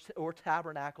booths or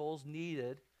tabernacles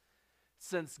needed,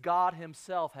 since God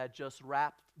Himself had just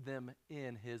wrapped them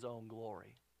in His own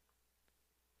glory.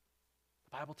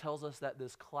 The Bible tells us that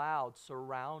this cloud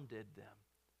surrounded them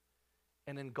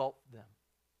and engulfed them.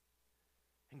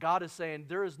 And God is saying,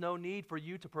 there is no need for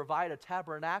you to provide a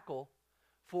tabernacle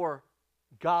for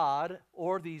God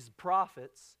or these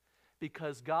prophets,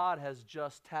 because God has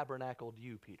just tabernacled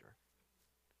you, Peter.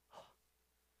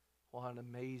 What an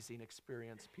amazing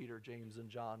experience Peter, James, and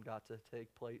John got to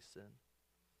take place in.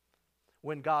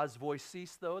 When God's voice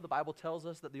ceased, though, the Bible tells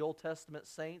us that the Old Testament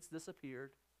saints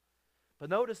disappeared. But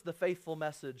notice the faithful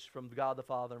message from God the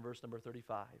Father in verse number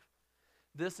 35.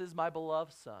 This is my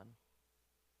beloved Son,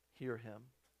 hear him.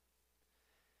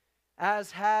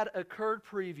 As had occurred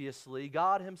previously,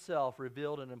 God Himself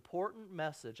revealed an important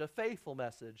message, a faithful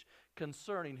message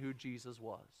concerning who Jesus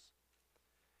was.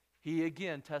 He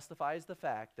again testifies the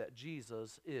fact that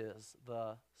Jesus is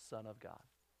the Son of God.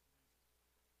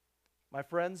 My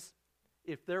friends,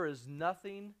 if there is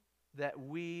nothing that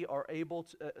we are able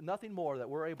to, nothing more that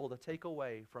we're able to take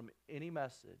away from any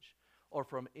message or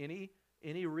from any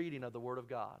reading of the Word of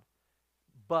God,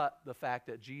 but the fact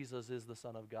that Jesus is the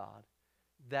Son of God,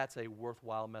 that's a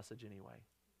worthwhile message anyway.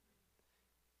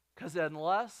 Because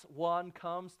unless one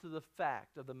comes to the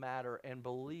fact of the matter and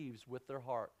believes with their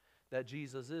heart that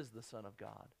Jesus is the Son of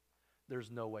God, there's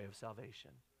no way of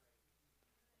salvation.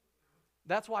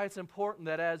 That's why it's important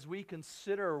that as we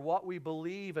consider what we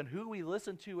believe and who we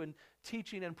listen to in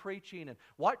teaching and preaching and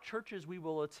what churches we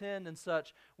will attend and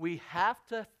such, we have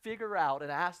to figure out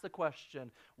and ask the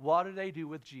question, what do they do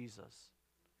with Jesus?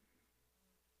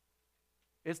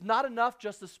 It's not enough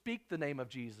just to speak the name of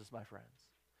Jesus, my friends.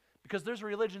 Because there's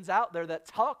religions out there that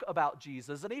talk about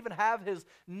Jesus and even have His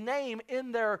name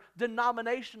in their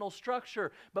denominational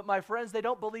structure. But my friends, they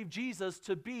don't believe Jesus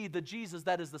to be the Jesus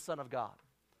that is the Son of God.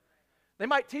 They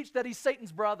might teach that He's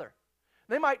Satan's brother.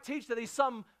 They might teach that He's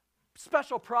some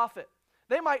special prophet.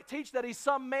 They might teach that He's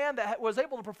some man that was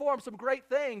able to perform some great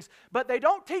things, but they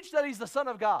don't teach that He's the Son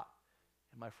of God.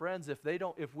 And my friends,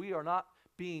 if we are not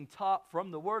being taught from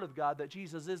the Word of God that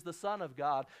Jesus is the Son of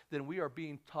God, then we are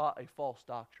being taught a false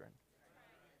doctrine.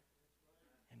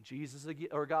 And Jesus,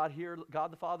 or God here,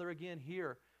 God the Father again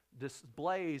here,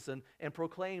 displays and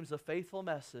proclaims a faithful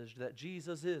message that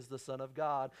Jesus is the Son of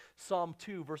God. Psalm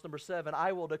 2, verse number 7,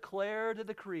 I will declare the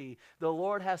decree, the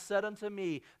Lord has said unto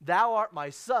me, Thou art my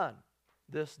Son,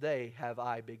 this day have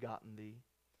I begotten thee.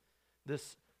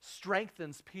 This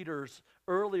strengthens Peter's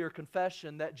earlier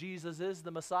confession that Jesus is the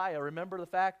Messiah. Remember the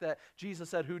fact that Jesus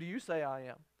said, Who do you say I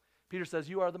am? Peter says,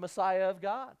 You are the Messiah of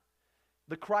God.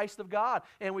 the Christ of God.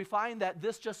 And we find that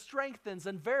this just strengthens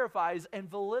and verifies and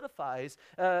validifies,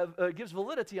 gives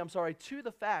validity, to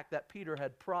the fact that Peter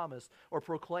had promised, or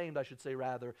proclaimed, I should say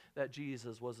rather, that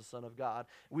Jesus was the Son of God.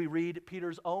 We read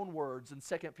Peter's own words in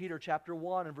 2 Peter chapter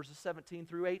 1 and verses 17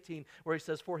 through 18, where he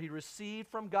says, "For he received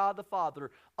from God the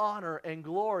Father honor and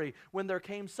glory when there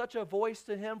came such a voice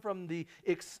to him from the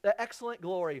excellent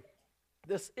glory.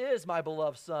 This is my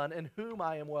beloved Son, in whom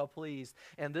I am well pleased.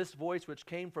 And this voice which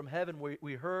came from heaven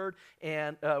we heard,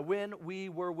 and when we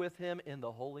were with him in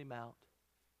the holy mount."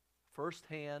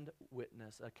 First-hand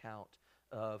witness account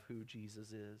of who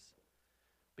Jesus is.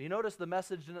 But you notice the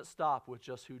message didn't stop with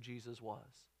just who Jesus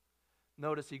was.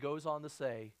 Notice he goes on to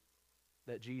say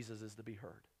that Jesus is to be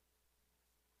heard.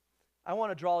 I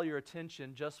want to draw your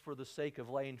attention, just for the sake of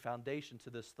laying foundation to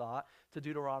this thought, to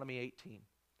Deuteronomy 18.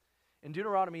 In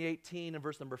Deuteronomy 18 and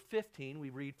verse number 15,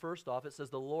 we read first off, it says,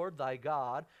 "The Lord thy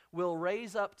God will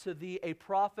raise up to thee a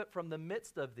prophet from the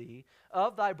midst of thee,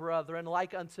 of thy brethren,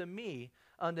 like unto me.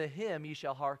 Unto him ye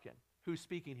shall hearken." Who's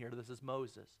speaking here? This is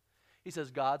Moses. He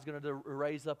says, God's going to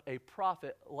raise up a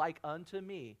prophet like unto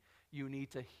me. You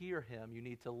need to hear him. You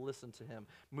need to listen to him.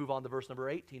 Move on to verse number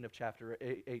 18 of chapter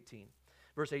 18.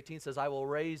 Verse 18 says, "I will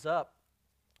raise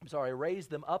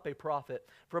them up a prophet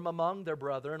from among their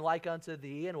brethren, like unto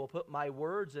thee, and will put my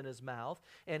words in his mouth,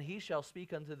 and he shall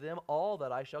speak unto them all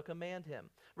that I shall command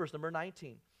him." Verse number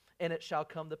 19, "And it shall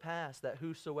come to pass that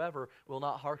whosoever will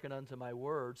not hearken unto my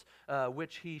words,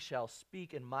 which he shall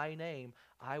speak in my name,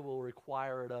 I will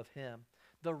require it of him."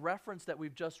 The reference that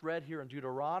we've just read here in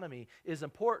Deuteronomy is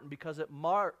important because it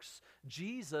marks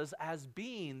Jesus as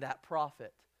being that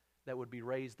prophet that would be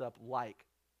raised up like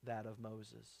that of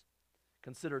Moses.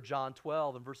 Consider John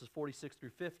 12 and verses 46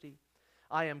 through 50.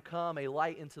 "I am come a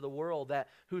light into the world, that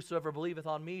whosoever believeth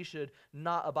on me should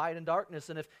not abide in darkness.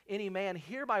 And if any man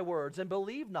hear my words and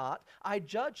believe not, I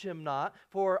judge him not,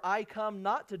 for I come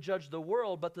not to judge the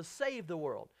world, but to save the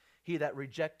world. He that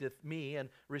rejecteth me and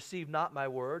receive not my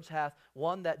words hath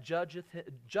one that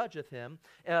judgeth him.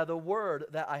 The word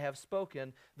that I have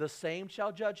spoken, the same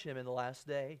shall judge him in the last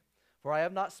day. For I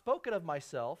have not spoken of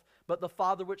myself, but the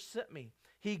Father which sent me.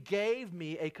 He gave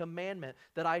me a commandment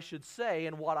that I should say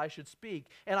and what I should speak.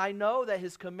 And I know that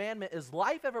his commandment is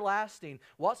life everlasting.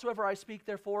 Whatsoever I speak,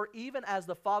 therefore, even as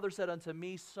the Father said unto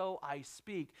me, so I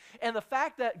speak." And the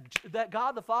fact that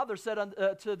God the Father said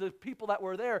to the people that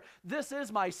were there, "This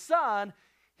is my Son,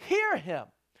 hear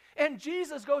him." And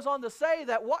Jesus goes on to say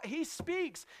that what he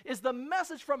speaks is the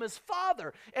message from his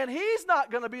Father. And he's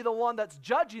not going to be the one that's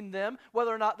judging them,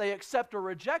 whether or not they accept or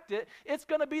reject it. It's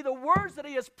going to be the words that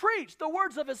he has preached, the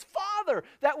words of his Father,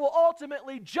 that will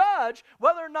ultimately judge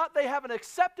whether or not they have an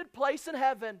accepted place in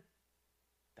heaven.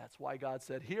 That's why God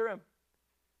said, hear him,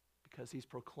 because he's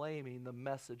proclaiming the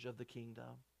message of the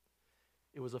kingdom.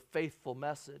 It was a faithful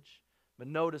message. But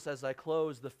notice as I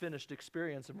close the finished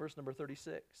experience in verse number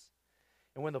 36.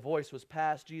 "And when the voice was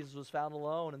past, Jesus was found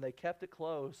alone, and they kept it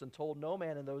close and told no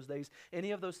man in those days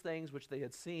any of those things which they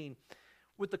had seen."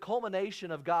 With the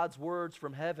culmination of God's words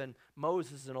from heaven,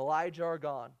 Moses and Elijah are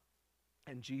gone,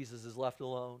 and Jesus is left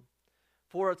alone.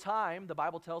 For a time, the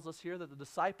Bible tells us here that the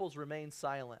disciples remain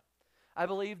silent. I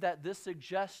believe that this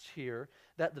suggests here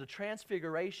that the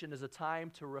transfiguration is a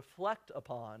time to reflect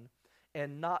upon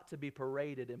and not to be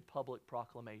paraded in public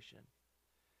proclamation.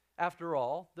 After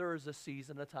all, there is a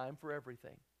season, a time for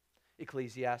everything.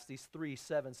 Ecclesiastes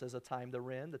 3:7 says, "A time to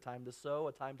rend, a time to sow,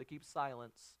 a time to keep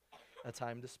silence, a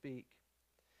time to speak."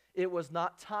 It was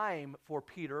not time for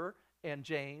Peter and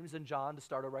James and John to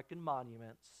start erecting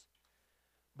monuments,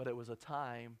 but it was a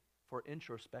time for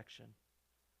introspection,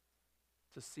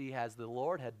 to see as the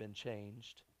Lord had been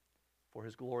changed, for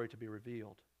his glory to be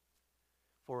revealed,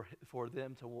 for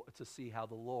them to see how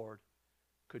the Lord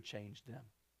could change them.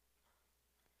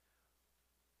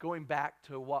 Going back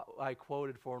to what I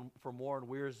quoted from Warren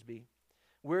Wiersbe,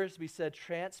 Wiersbe said,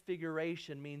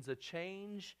 "Transfiguration means a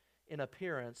change in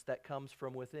appearance that comes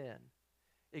from within."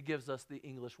 It gives us the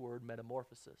English word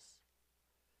metamorphosis.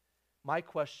 My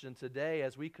question today,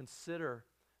 as we consider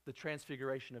the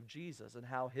transfiguration of Jesus and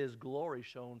how his glory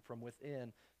shone from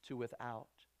within to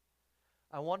without,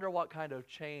 I wonder what kind of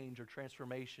change or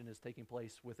transformation is taking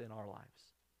place within our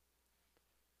lives.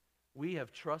 We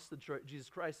have trusted Jesus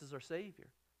Christ as our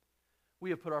Savior. We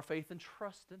have put our faith and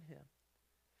trust in him.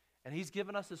 And he's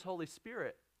given us his Holy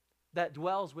Spirit that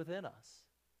dwells within us.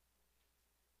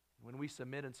 When we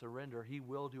submit and surrender, he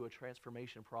will do a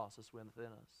transformation process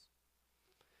within us.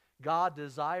 God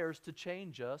desires to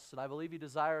change us, and I believe he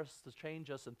desires to change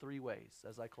us in three ways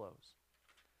as I close.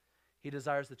 He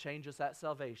desires to change us at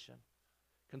salvation.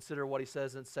 Consider what he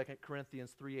says in 2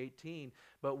 Corinthians 3:18.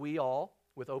 "But we all,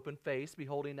 with open face,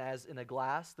 beholding as in a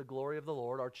glass the glory of the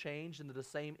Lord, are changed into the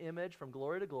same image from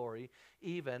glory to glory,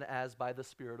 even as by the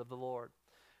Spirit of the Lord.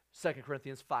 2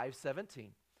 Corinthians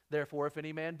 5:17. Therefore, if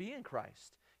any man be in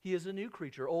Christ, he is a new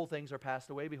creature. Old things are passed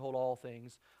away. Behold, all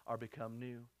things are become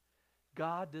new.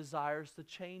 God desires to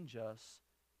change us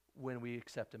when we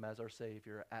accept him as our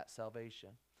Savior at salvation.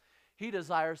 He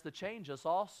desires to change us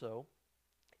also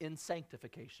in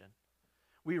sanctification.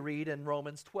 We read in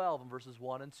Romans 12 and verses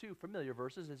 1 and 2, familiar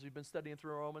verses as we've been studying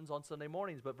through Romans on Sunday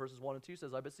mornings, but verses 1 and 2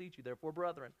 says, I beseech you, therefore,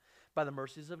 brethren, by the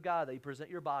mercies of God, that you present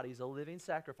your bodies a living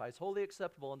sacrifice, wholly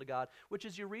acceptable unto God, which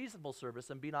is your reasonable service,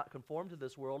 and be not conformed to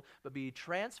this world, but be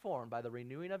transformed by the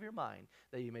renewing of your mind,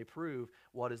 that you may prove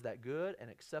what is that good and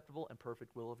acceptable and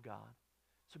perfect will of God.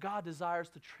 So God desires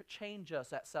to change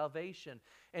us at salvation,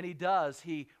 and he does.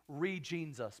 He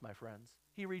regenes us, my friends.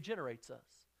 He regenerates us.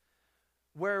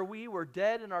 Where we were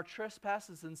dead in our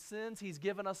trespasses and sins, he's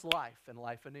given us life and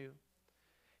life anew.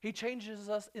 He changes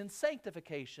us in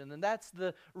sanctification, and that's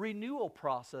the renewal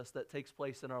process that takes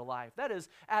place in our life. That is,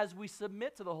 as we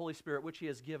submit to the Holy Spirit, which he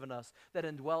has given us, that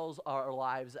indwells our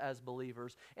lives as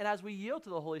believers. And as we yield to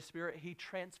the Holy Spirit, he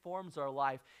transforms our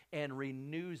life and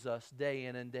renews us day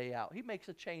in and day out. He makes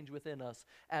a change within us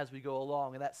as we go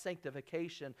along. And that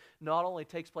sanctification not only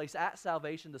takes place at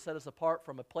salvation to set us apart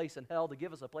from a place in hell to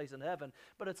give us a place in heaven,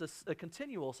 but it's a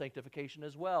continual sanctification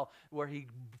as well, where he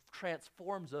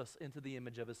transforms us into the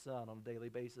image of his Son on a daily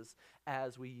basis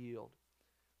as we yield.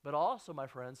 But also, my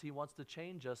friends, he wants to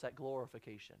change us at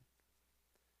glorification.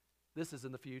 This is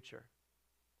in the future.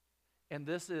 And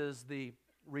this is the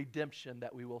redemption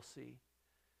that we will see.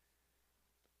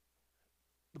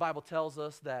 The Bible tells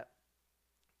us that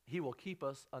he will keep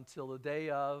us until the day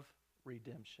of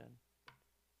redemption.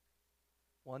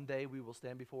 One day we will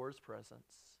stand before his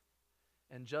presence.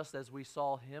 And just as we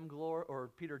saw him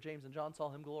Peter, James, and John saw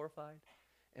him glorified,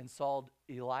 and saw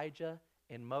Elijah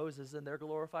and Moses in their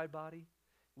glorified body,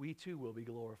 we too will be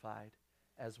glorified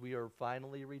as we are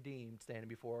finally redeemed, standing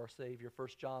before our Savior. 1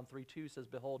 John 3:2 says,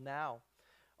 Behold, now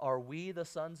are we the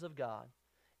sons of God,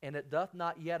 and it doth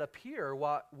not yet appear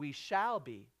what we shall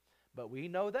be, but we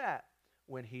know that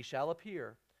when he shall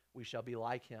appear, we shall be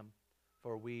like him,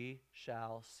 for we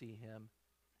shall see him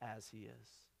as he is.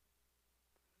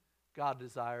 God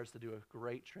desires to do a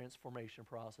great transformation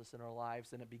process in our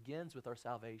lives, and it begins with our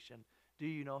salvation. Do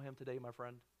you know him today, my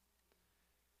friend?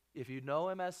 If you know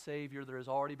him as Savior, there has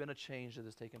already been a change that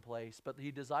has taken place, but he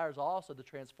desires also to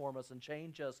transform us and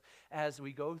change us as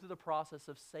we go through the process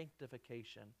of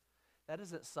sanctification. That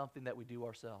isn't something that we do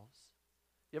ourselves.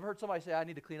 You ever heard somebody say, I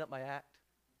need to clean up my act?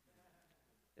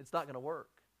 It's not going to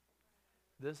work.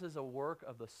 This is a work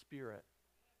of the Spirit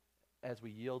as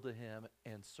we yield to him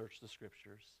and search the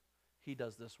Scriptures. He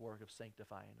does this work of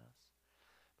sanctifying us.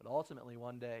 But ultimately,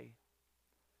 one day,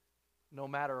 no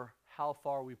matter how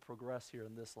far we progress here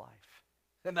in this life,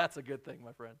 and that's a good thing,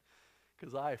 my friend,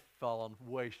 because I've fallen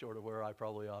way short of where I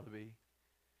probably ought to be.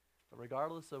 But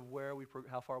regardless of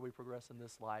how far we progress in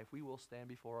this life, we will stand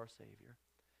before our Savior,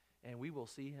 and we will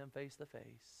see him face to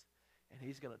face, and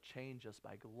he's going to change us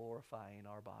by glorifying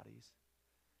our bodies.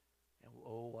 And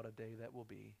oh, what a day that will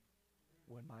be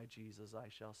when my Jesus I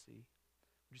shall see.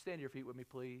 Would you stand to your feet with me,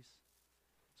 please?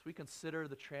 As we consider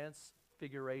the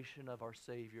transfiguration of our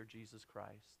Savior, Jesus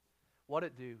Christ. What did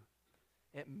it do?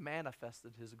 It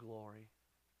manifested his glory.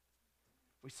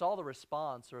 We saw the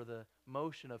response or the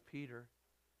motion of Peter,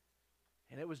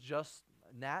 and it was just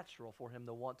natural for him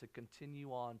to want to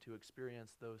continue on to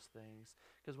experience those things.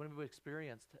 Because when we've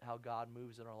experienced how God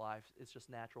moves in our life, it's just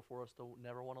natural for us to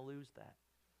never want to lose that.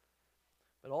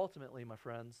 But ultimately, my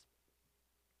friends,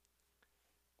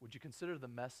 would you consider the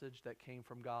message that came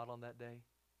from God on that day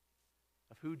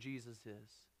of who Jesus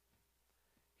is?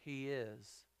 He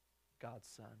is God's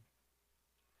Son.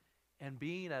 And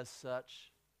being as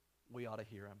such, we ought to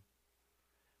hear him.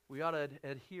 We ought to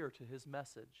adhere to his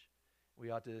message. We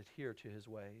ought to adhere to his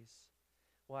ways.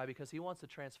 Why? Because he wants to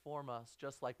transform us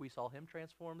just like we saw him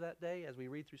transform that day as we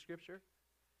read through Scripture.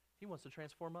 He wants to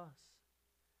transform us.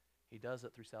 He does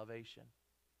it through salvation.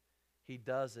 He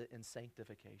does it in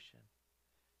sanctification.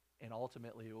 And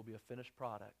ultimately, it will be a finished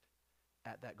product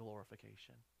at that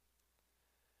glorification.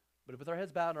 But with our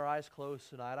heads bowed and our eyes closed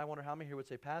tonight, I wonder how many here would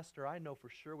say, Pastor, I know for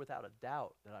sure without a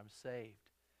doubt that I'm saved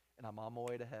and I'm on my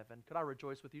way to heaven. Could I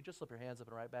rejoice with you? Just slip your hands up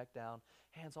and right back down.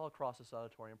 Hands all across this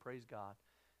auditorium. Praise God.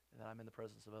 And that I'm in the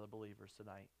presence of other believers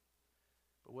tonight.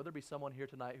 But would there be someone here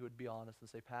tonight who would be honest and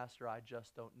say, Pastor, I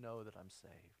just don't know that I'm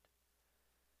saved.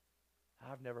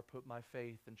 I've never put my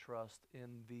faith and trust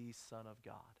in the Son of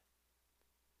God.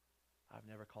 I've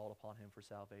never called upon him for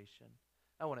salvation.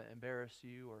 I want to embarrass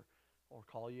you or or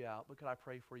call you out, but could I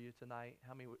pray for you tonight?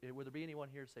 Would there be anyone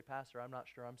here to say, Pastor, I'm not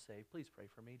sure I'm saved? Please pray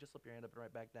for me. Just slip your hand up and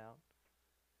right back down.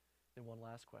 Then one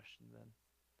last question then.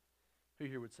 Who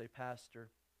here would say, Pastor,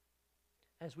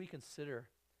 as we consider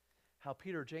how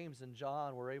Peter, James, and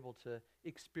John were able to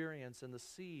experience and to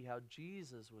see how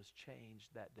Jesus was changed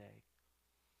that day,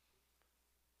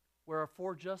 where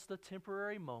for just a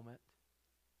temporary moment,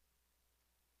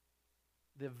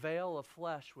 the veil of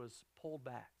flesh was pulled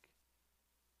back,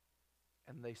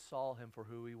 and they saw him for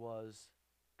who he was,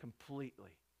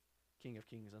 completely King of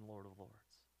Kings and Lord of Lords.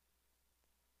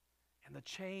 And the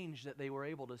change that they were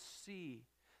able to see,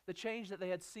 the change that they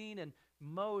had seen in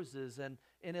Moses and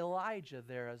in Elijah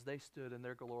there as they stood in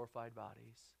their glorified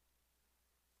bodies.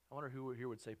 I wonder who here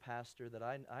would say, Pastor, that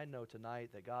I know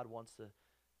tonight that God wants to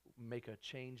make a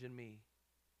change in me.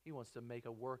 He wants to make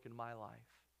a work in my life.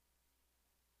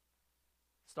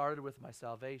 Started with my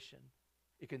salvation.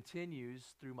 It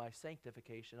continues through my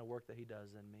sanctification, a work that he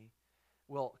does in me.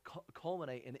 Will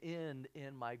culminate and end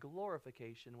in my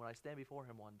glorification when I stand before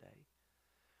him one day.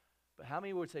 But how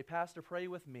many would say, Pastor, pray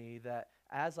with me that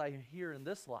as I am here in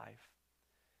this life,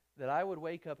 that I would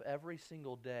wake up every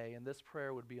single day and this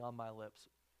prayer would be on my lips.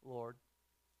 Lord,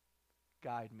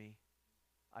 guide me.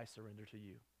 I surrender to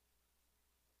you.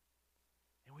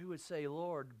 And we would say,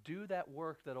 Lord, do that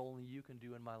work that only you can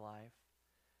do in my life.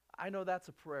 I know that's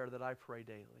a prayer that I pray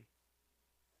daily.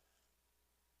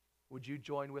 Would you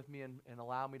join with me and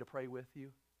allow me to pray with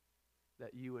you?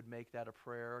 That you would make that a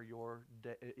prayer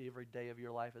every day of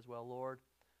your life as well. Lord,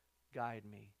 guide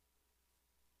me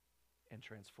and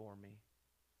transform me.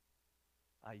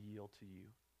 I yield to you.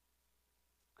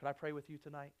 Could I pray with you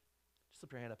tonight? Just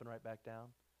slip your hand up and right back down.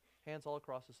 Hands all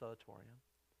across this auditorium.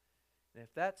 And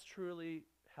if that's truly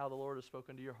how the Lord has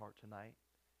spoken to your heart tonight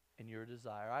and your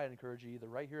desire, I encourage you either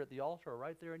right here at the altar or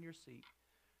right there in your seat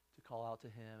to call out to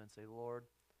him and say, Lord,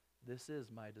 this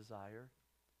is my desire.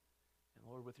 And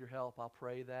Lord, with your help, I'll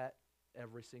pray that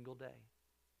every single day.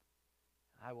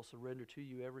 I will surrender to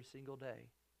you every single day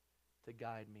to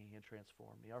guide me and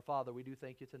transform me. Our Father, we do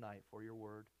thank you tonight for your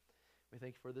word. We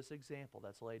thank you for this example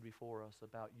that's laid before us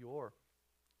about your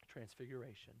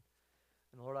transfiguration.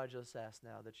 And Lord, I just ask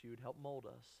now that you would help mold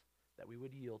us, that we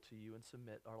would yield to you and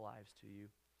submit our lives to you.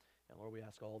 And Lord, we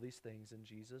ask all these things in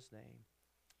Jesus' name.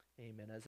 Amen.